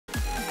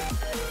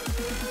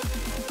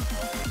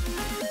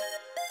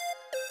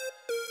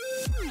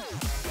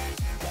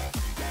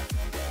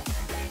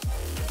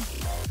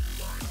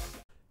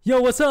Yo,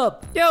 what's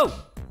up? Yo!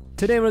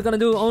 Today we're gonna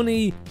do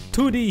only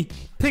 2D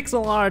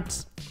pixel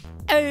art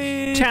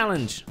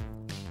challenge.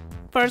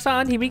 First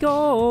on, here we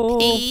go.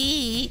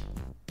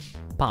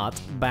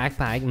 Pot,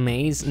 backpack,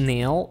 maze,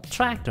 nail,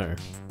 tractor.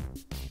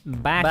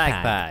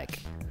 Backpack.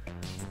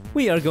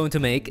 We are going to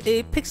make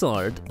a pixel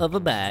art of a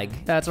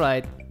bag. That's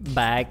right.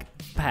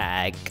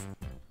 Backpack.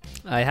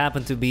 I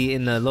happen to be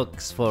in the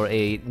looks for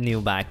a new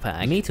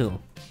backpack. Me too.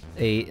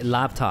 A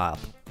laptop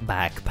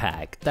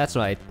backpack. That's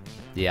right.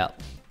 Yeah.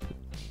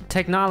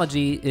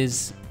 Technology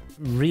is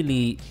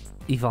really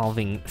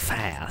evolving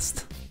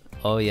fast.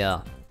 Oh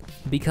yeah.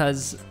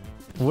 Because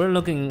we're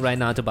looking right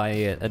now to buy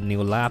a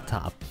new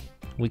laptop.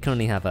 We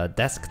currently have a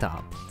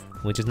desktop,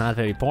 which is not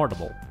very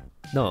portable.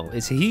 No,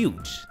 it's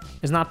huge.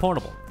 It's not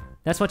portable.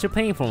 That's what you're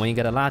paying for when you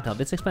get a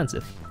laptop. It's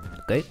expensive.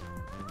 Okay?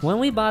 When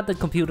we bought the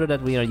computer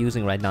that we are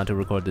using right now to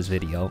record this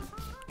video,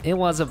 it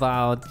was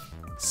about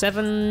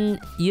 7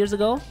 years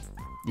ago?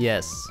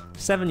 Yes.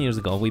 7 years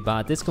ago we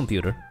bought this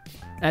computer.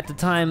 At the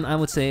time, I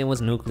would say it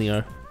was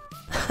nuclear.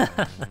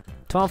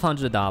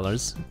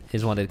 $1,200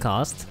 is what it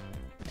cost.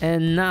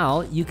 And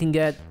now you can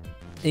get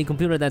a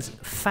computer that's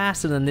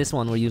faster than this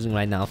one we're using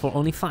right now for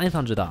only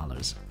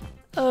 $500.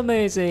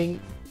 Amazing.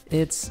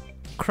 It's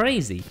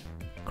crazy.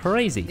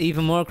 Crazy.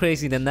 Even more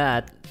crazy than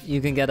that, you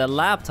can get a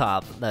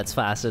laptop that's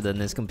faster than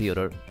this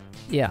computer.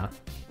 Yeah,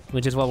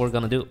 which is what we're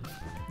gonna do.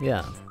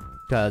 Yeah.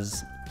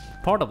 Because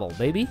portable,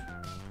 baby.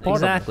 Portable.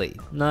 Exactly.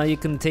 Now you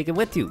can take it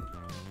with you.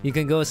 You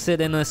can go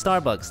sit in a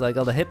Starbucks like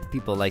all the hip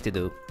people like to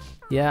do.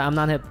 Yeah, I'm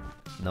not hip.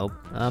 Nope.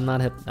 I'm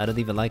not hip. I don't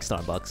even like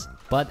Starbucks.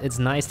 But it's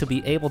nice to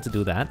be able to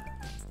do that,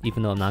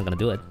 even though I'm not gonna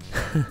do it.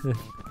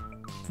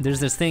 There's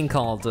this thing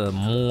called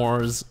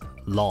Moore's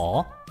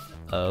Law.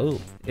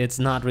 Oh. It's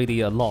not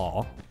really a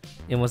law.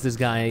 It was this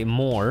guy,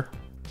 Moore.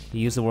 He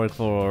used to work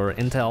for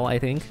Intel, I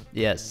think.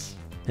 Yes.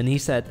 And he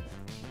said,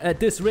 at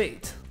this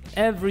rate,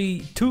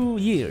 every 2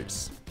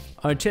 years,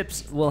 our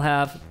chips will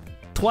have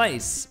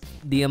twice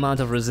the amount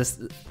of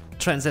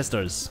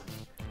transistors.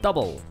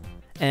 Double.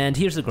 And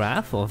here's a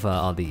graph of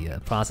all the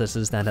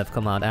processors that have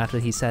come out after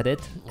he said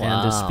it. Wow.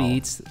 And the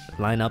speeds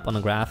line up on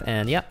a graph.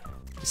 And yeah,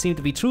 seem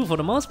to be true for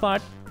the most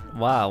part.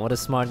 Wow, what a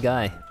smart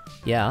guy.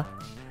 Yeah.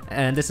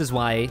 And this is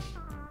why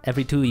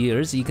every 2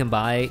 years you can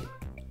buy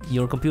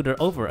your computer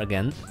over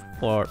again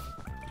for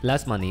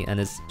less money and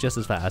it's just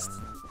as fast,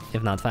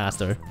 if not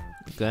faster.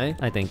 Okay.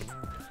 I think.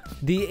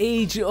 The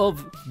age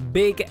of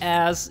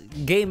big-ass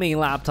gaming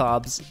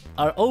laptops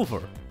are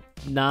over.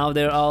 Now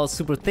they're all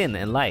super thin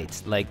and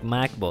light, like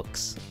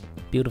MacBooks.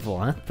 Beautiful,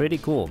 huh? Pretty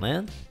cool,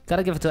 man.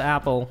 Gotta give it to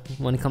Apple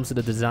when it comes to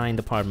the design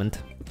department.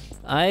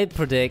 I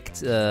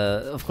predict,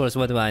 of course,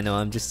 what do I know?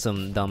 I'm just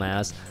some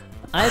dumbass.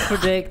 I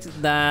predict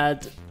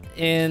that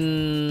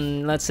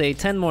in, let's say,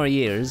 10 more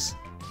years,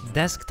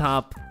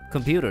 desktop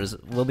computers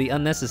will be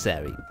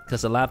unnecessary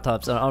because the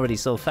laptops are already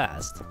so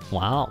fast.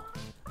 Wow.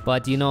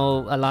 But you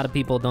know, a lot of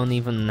people don't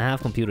even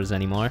have computers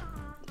anymore.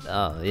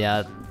 Oh,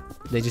 yeah.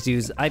 They just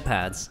use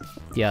iPads.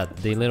 Yeah,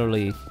 they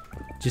literally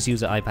just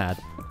use an iPad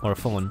or a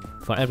phone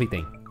for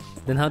everything.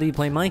 Then how do you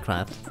play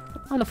Minecraft?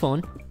 On a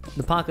phone.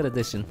 The Pocket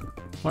Edition.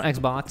 Or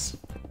Xbox.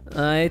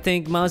 I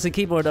think mouse and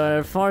keyboard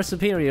are far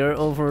superior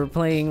over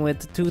playing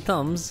with 2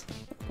 thumbs.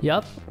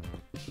 Yup.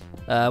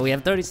 We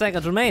have 30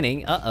 seconds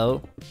remaining.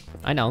 Uh-oh.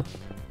 I know.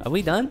 Are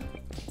we done?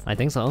 I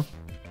think so.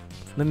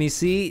 Let me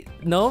see.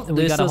 No,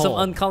 there's still some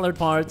uncolored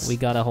parts. We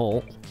got a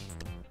hole.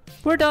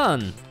 We're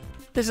done.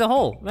 There's a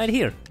hole right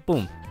here.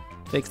 Boom.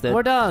 Fixed it.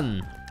 We're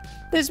done.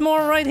 There's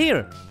more right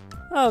here.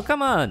 Oh,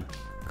 come on.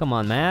 Come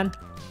on, man.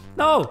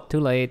 No. Too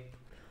late.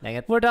 Dang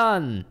it. We're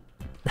done.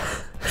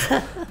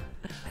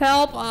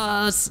 Help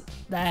us.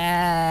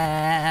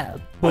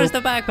 Where's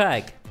the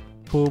backpack?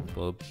 Poop.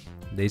 Poop.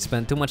 They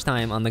spent too much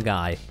time on the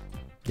guy.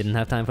 Didn't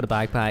have time for the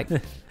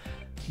backpack.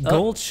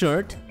 Gold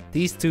shirt.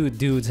 These 2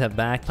 dudes have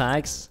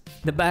backpacks.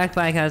 The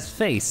backpack has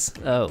face.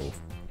 Oh.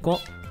 Cool.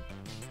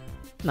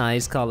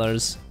 Nice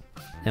colors.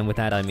 And with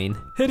that I mean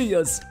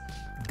hideous.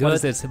 Good. What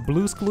is this?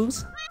 Blue's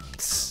Clues?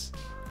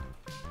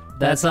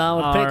 That's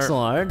our pixel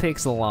art.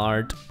 Pixel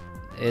art.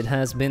 It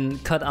has been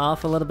cut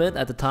off a little bit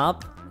at the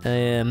top.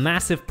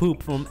 Massive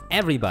poop from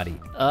everybody.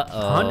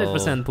 Uh-oh.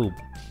 100% poop.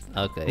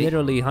 Okay.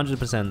 Literally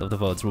 100% of the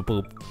votes were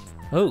poop.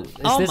 Oh,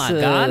 is this my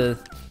god.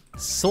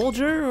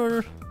 Soldier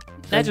or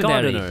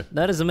Legendary. gardener?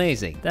 That is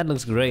amazing. That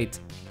looks great.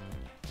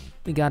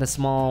 We got a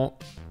small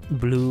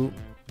blue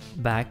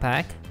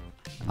backpack.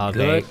 Okay.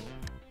 Good.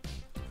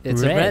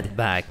 It's Red. a red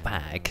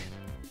backpack.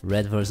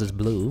 Red versus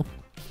blue.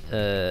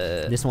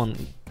 This one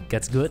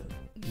gets good.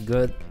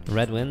 Good.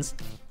 Red wins.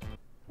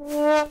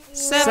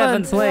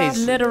 7th place.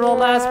 Literal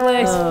last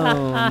place.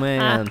 Oh,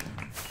 man.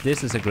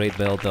 This is a great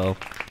build though.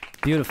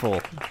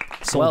 Beautiful.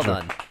 Soldier.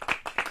 Well done.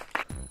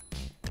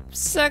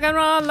 Second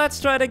round,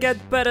 let's try to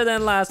get better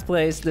than last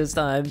place this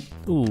time.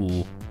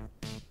 Ooh.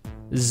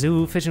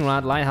 Zoo, fishing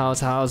rod, lighthouse,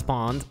 house,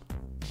 pond.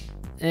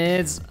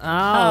 It's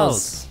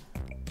house.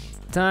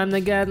 Time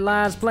to get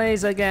last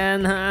place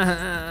again.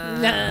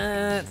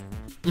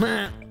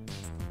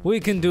 We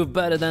can do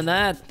better than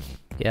that.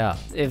 Yeah.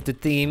 If the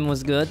theme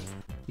was good.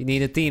 You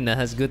need a team that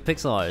has good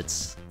pixel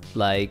arts,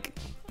 like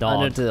Dog.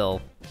 Undertale.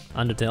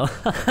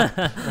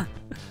 Undertale.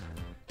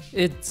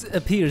 It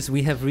appears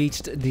we have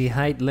reached the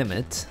height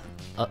limit.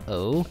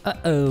 Uh-oh.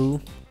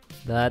 Uh-oh.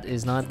 That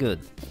is not good.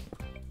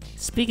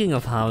 Speaking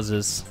of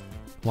houses,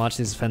 watch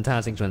this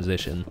fantastic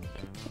transition.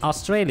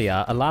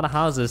 Australia, a lot of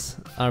houses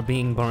are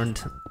being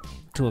burned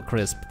to a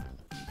crisp.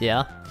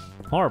 Yeah?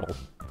 Horrible.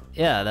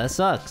 Yeah, that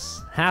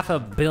sucks.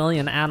 500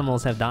 million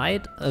animals have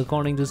died,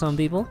 according to some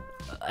people.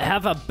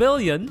 500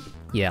 million?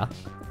 Yeah,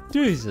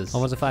 Jesus.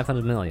 or was it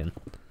 500 million?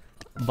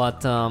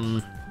 But,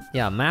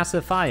 yeah,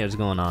 massive fires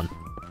going on.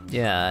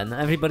 Yeah, and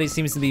everybody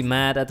seems to be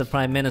mad at the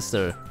Prime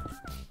Minister.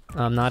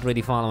 I'm not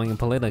really following him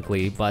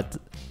politically, but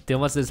there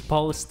was this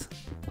post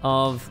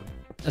of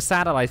a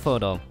satellite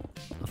photo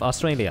of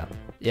Australia.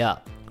 Yeah.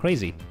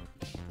 Crazy.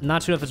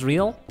 Not sure if it's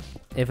real.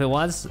 If it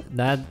was,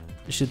 that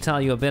should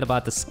tell you a bit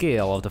about the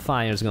scale of the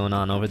fires going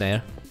on over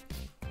there.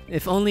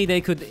 If only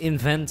they could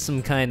invent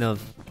some kind of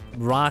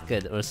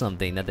rocket or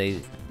something that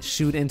they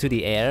shoot into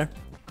the air,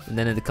 and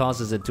then it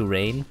causes it to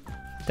rain.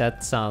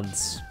 That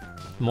sounds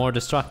more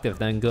destructive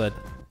than good.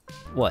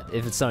 What?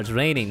 If it starts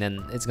raining,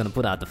 then it's gonna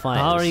put out the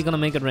fires. How are you gonna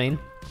make it rain?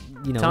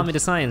 You know, Tell me the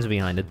science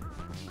behind it.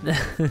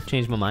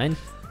 Change my mind.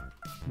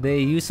 they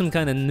use some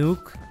kind of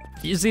nuke.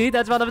 You see,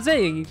 that's what I'm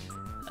saying.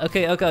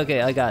 Okay, I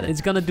got it.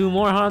 It's gonna do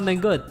more harm than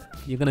good.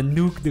 You're gonna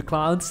nuke the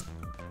clouds.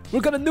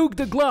 We're gonna nuke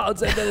the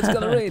clouds and then it's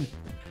gonna rain.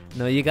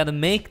 No, you gotta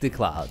make the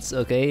clouds,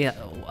 okay?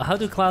 How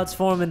do clouds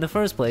form in the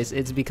first place?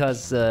 It's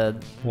because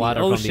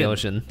Water from the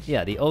ocean.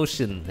 Yeah, the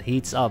ocean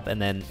heats up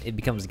and then it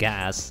becomes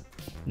gas.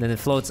 And then it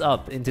floats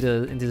up into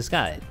the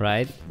sky.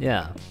 Right?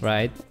 Yeah.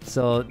 Right?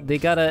 So they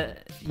gotta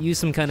use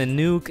some kind of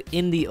nuke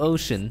in the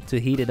ocean to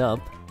heat it up.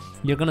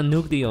 You're gonna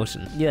nuke the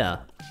ocean. Yeah.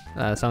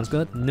 Sounds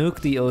good.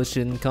 Nuke the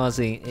ocean,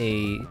 causing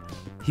a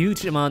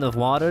huge amount of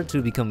water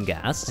to become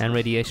gas. And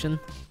radiation.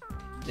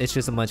 It's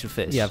just a bunch of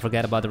fish. Yeah,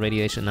 forget about the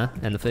radiation, huh?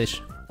 And the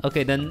fish.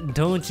 Okay, then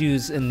don't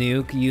use a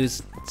nuke,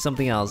 use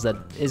something else that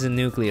isn't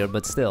nuclear,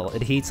 but still,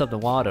 it heats up the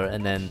water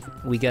and then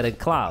we get a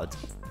cloud.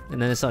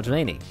 And then it starts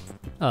raining.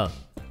 Oh.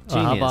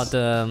 How about,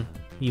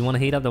 you wanna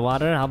heat up the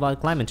water? How about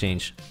climate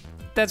change?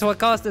 That's what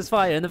caused this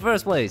fire in the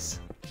first place.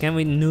 Can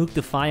we nuke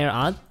the fire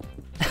out?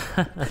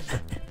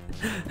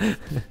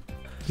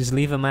 Just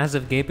leave a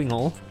massive gaping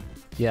hole?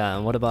 Yeah,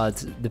 and what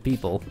about the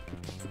people?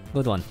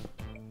 Good one.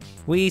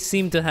 We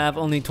seem to have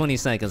only 20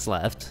 seconds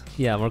left.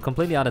 Yeah, we're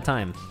completely out of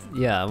time.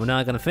 Yeah, we're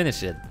not gonna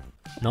finish it.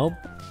 Nope.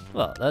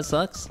 Well, that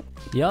sucks.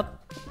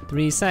 Yup.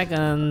 3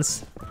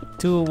 seconds.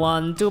 2,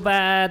 1, too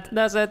bad.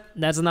 That's it.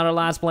 That's another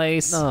last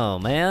place. Oh,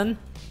 man.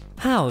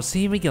 House,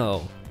 here we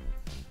go.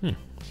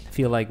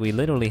 Feel like we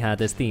literally had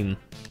this theme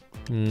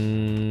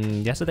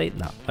yesterday?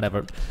 No,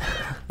 whatever.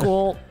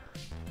 Cool.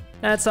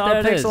 That's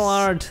our There it is. pixel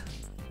art.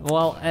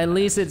 Well, at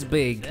least it's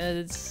big.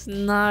 It's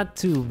not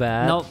too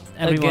bad. Nope,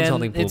 everyone's Again,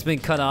 holding poop. it's been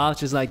cut off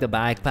just like the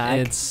backpack.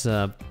 It's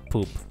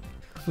poop.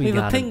 We have a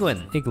got an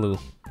penguin. Igloo.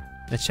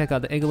 Let's check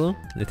out the igloo.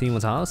 The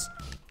team's house.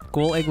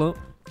 Cool igloo.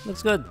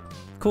 Looks good.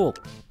 Cool.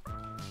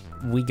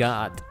 We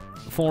got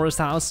forest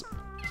house.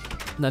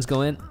 Let's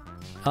go in.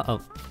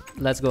 Uh-oh.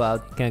 Let's go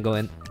out. Can't go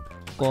in.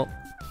 Cool.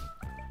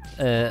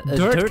 A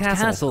Dirt dirt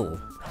castle.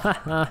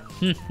 castle.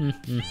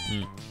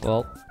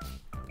 Cool.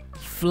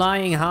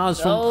 Flying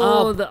house from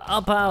Oh, up. the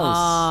up house.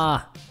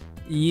 Ah,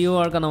 you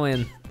are gonna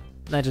win.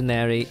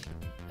 Legendary.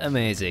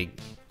 Amazing.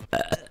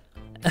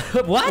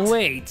 What?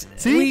 Wait,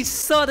 See? we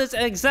saw this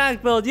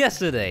exact build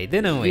yesterday,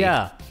 didn't we?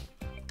 Yeah.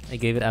 I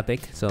gave it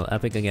epic, so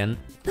epic again.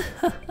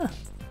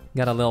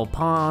 Got a little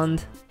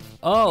pond.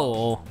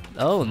 Oh,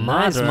 Oh,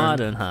 nice Modern.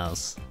 modern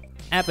house.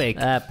 epic.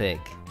 Epic.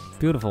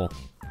 Beautiful.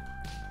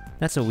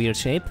 That's a weird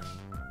shape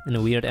and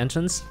a weird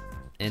entrance.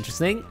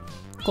 Interesting.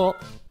 Cool.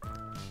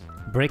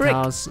 Brick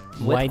house,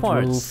 with white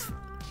quartz. roof,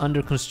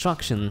 under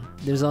construction.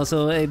 There's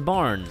also a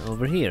barn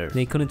over here.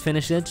 They couldn't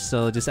finish it,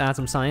 so just add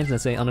some signs that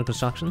say under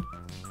construction.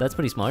 That's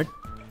pretty smart.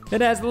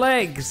 It has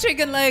legs.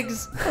 Chicken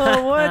legs!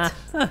 Oh,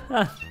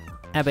 what?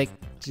 Epic.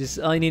 Just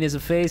all you need is a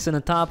face and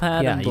a top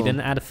hat. Yeah, and you boom.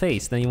 didn't add a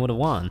face, then you would have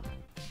won.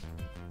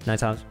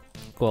 Nice house.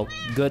 Cool.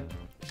 Good.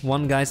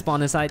 One guy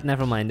spawned inside.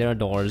 Never mind, there are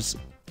doors.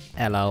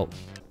 Hello.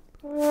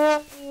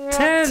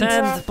 10th.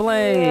 10th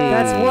place.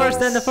 That's worse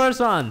than the first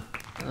one.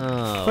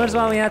 Oh. First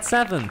one we had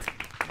 7th.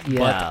 Yeah.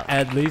 But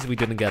at least we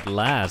didn't get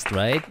last,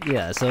 right?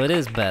 Yeah, so it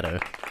is better.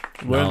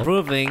 We're No.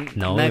 improving.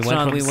 No, Next we went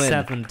round from we win.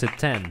 7 to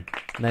 10.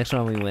 Next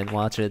round we win.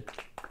 Watch it.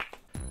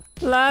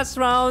 Last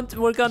round,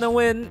 we're gonna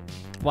win.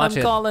 Watch I'm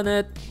it. calling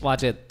it.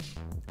 Watch it.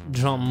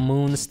 Drum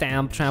moon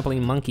stamp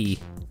trampoline monkey.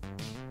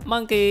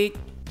 Monkey.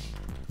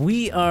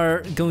 We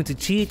are going to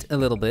cheat a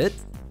little bit.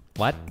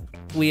 What?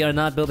 We are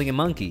not building a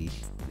monkey.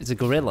 It's a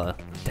gorilla.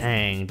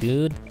 Dang,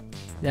 dude.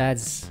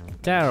 That's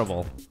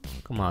terrible.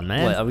 Come on,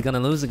 man. What, are we gonna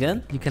lose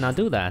again? You cannot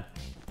do that.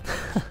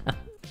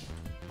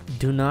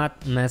 Do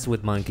not mess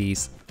with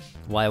monkeys.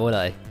 Why would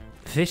I?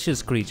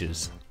 Vicious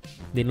creatures.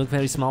 They look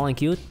very small and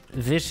cute.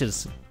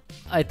 Vicious.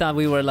 I thought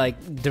we were like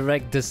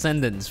direct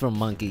descendants from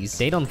monkeys.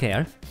 They don't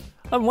care.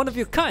 I'm one of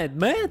your kind,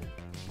 man.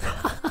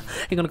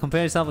 You're gonna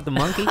compare yourself with the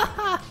monkey?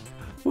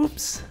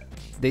 Oops.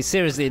 They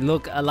seriously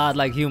look a lot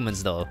like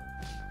humans though.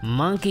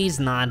 Monkeys,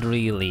 not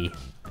really.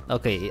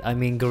 Okay, I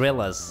mean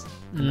gorillas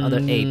and other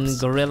apes.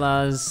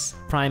 Gorillas,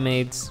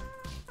 primates.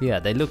 Yeah,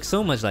 they look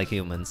so much like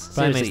humans.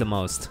 Primates Seriously. the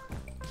most.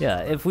 Yeah,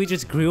 if we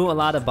just grew a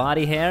lot of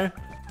body hair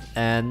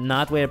and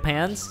not wear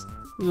pants,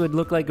 we would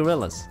look like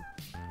gorillas.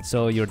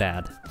 So your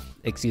dad.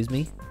 Excuse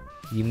me?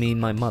 You mean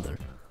my mother?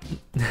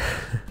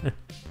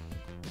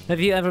 Have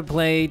you ever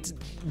played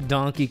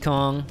Donkey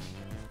Kong?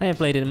 I have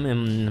played it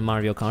in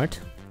Mario Kart.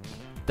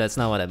 That's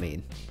not what I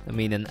mean. I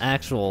mean an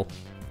actual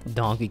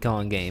Donkey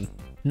Kong game.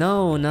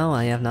 No,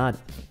 I have not.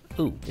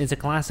 Ooh, It's a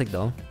classic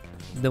though.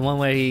 the one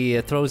where he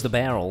throws the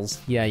barrels.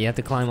 Yeah, you have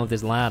to climb up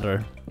this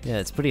ladder. Yeah,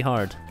 it's pretty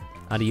hard.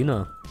 How do you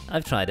know?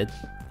 I've tried it.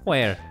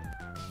 Where?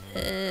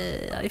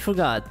 I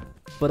forgot,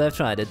 but I've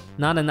tried it.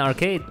 Not in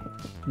arcade.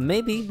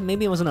 Maybe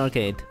it was an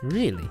arcade.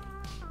 Really?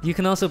 You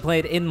can also play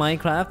it in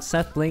Minecraft.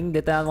 Seth Bling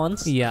did that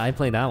once. Yeah, I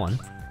played that one.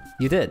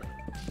 You did?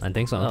 I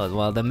think so. Oh,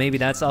 well, then maybe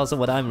that's also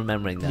what I'm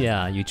remembering then.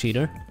 Yeah, you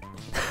cheater.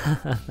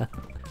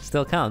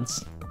 Still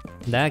counts.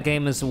 That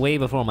game is way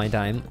before my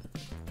time.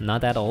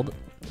 Not that old.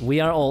 We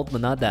are old,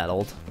 but not that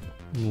old.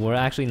 We're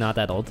actually not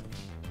that old.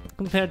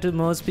 Compared to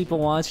most people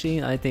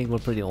watching, I think we're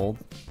pretty old.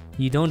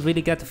 You don't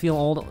really get to feel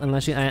old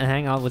unless you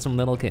hang out with some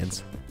little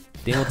kids.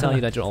 They will tell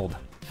you that you're old.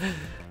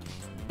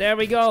 There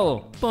we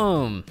go.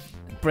 Boom.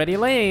 Pretty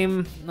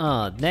lame.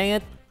 Oh, dang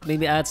it.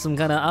 Maybe add some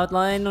kind of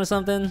outline or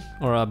something?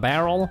 Or a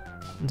barrel.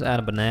 Let's add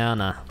a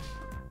banana.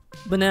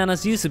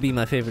 Bananas used to be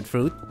my favorite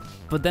fruit,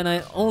 but then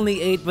I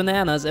only ate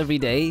bananas every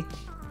day.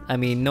 I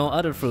mean, no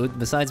other fruit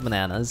besides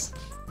bananas.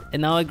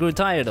 And now I grew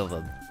tired of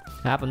them.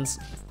 Happens.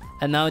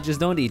 And now I just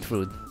don't eat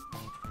fruit.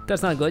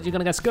 That's not good. You're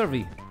gonna get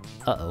scurvy.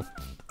 Uh-oh.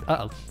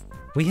 Uh-oh.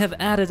 We have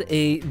added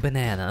a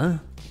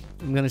banana.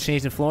 I'm gonna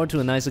change the floor to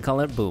a nicer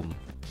color. Boom.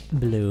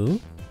 Blue.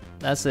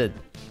 That's it.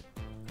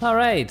 All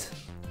right.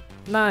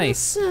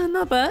 Nice.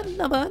 Not bad,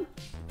 not bad.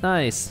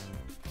 Nice.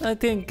 I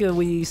think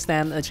we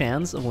stand a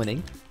chance of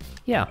winning.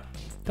 Yeah,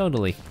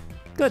 totally.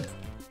 Good.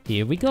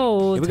 Here we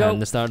go. Here we Time go.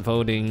 to start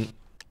voting.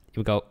 Here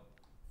we go.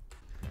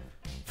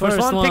 First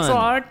First one, one. pixel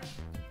art.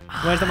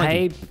 Where's the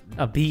monkey? Hype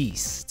a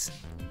beast.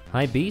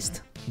 Hi,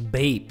 beast.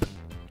 Bape.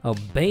 Oh,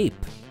 babe.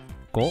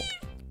 Cool.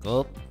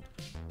 Oh.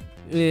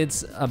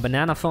 It's a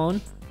banana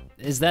phone.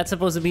 Is that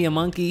supposed to be a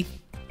monkey?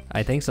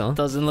 I think so.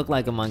 Doesn't look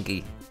like a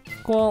monkey.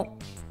 Cool.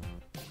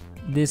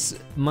 This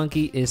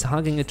monkey is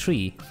hugging a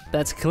tree.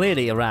 That's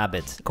clearly a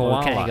rabbit. Koala.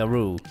 Or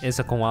kangaroo. It's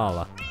a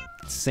koala.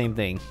 Same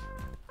thing.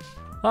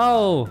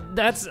 Oh,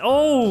 That's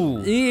oh.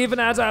 he even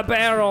has a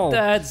barrel.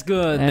 That's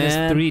good, And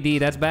man. it's 3D.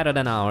 That's better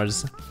than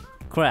ours.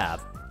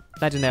 Crap.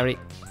 Legendary.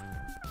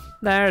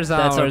 There's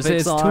That's our ours.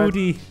 It's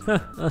pixel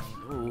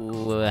 2D.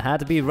 Ooh, it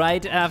had to be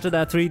right after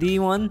that 3D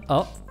one.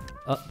 Oh,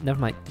 never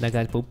mind. That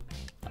guy's poop.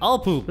 I'll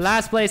poop.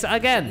 Last place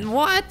again.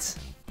 What?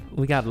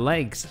 We got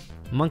legs.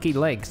 Monkey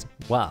legs.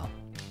 Wow.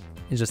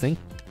 Interesting.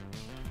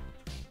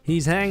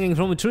 He's hanging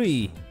from a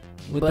tree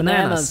with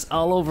Bananas bananas.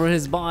 all over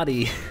his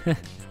body.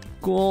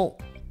 Cool.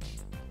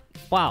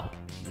 Wow,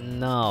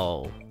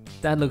 No.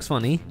 that looks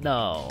funny.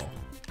 No.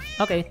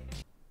 Okay.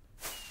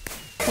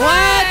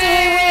 What? We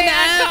win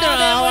after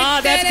all.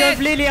 Oh, that's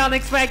completely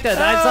unexpected.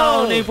 I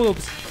saw only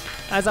poops.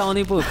 I saw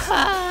only poops.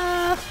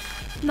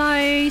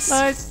 Nice.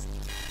 Nice.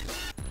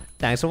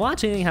 Thanks for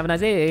watching. Have a nice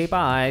day.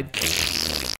 Bye.